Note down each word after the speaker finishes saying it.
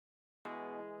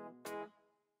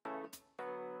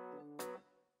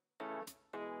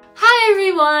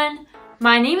everyone!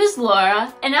 My name is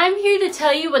Laura, and I'm here to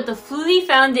tell you what the Flutie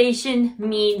Foundation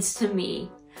means to me.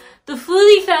 The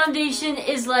Flutie Foundation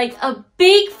is like a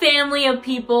big family of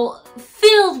people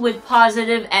filled with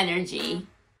positive energy.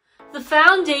 The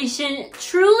foundation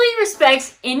truly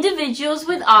respects individuals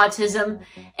with autism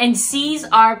and sees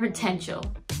our potential.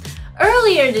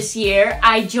 Earlier this year,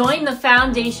 I joined the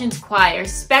foundation's choir,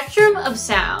 Spectrum of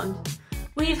Sound.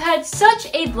 We've had such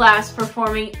a blast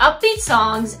performing upbeat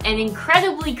songs and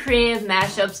incredibly creative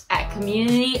mashups at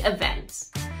community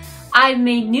events. I've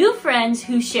made new friends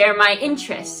who share my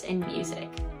interests in music.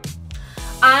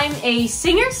 I'm a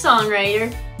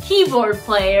singer-songwriter, keyboard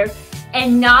player,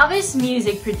 and novice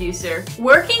music producer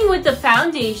working with the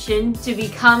foundation to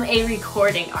become a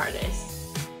recording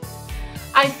artist.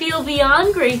 I feel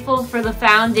beyond grateful for the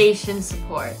foundation's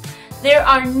support. There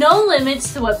are no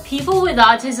limits to what people with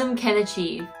autism can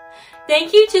achieve.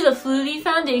 Thank you to the Flutie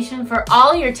Foundation for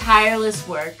all your tireless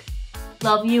work.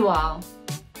 Love you all.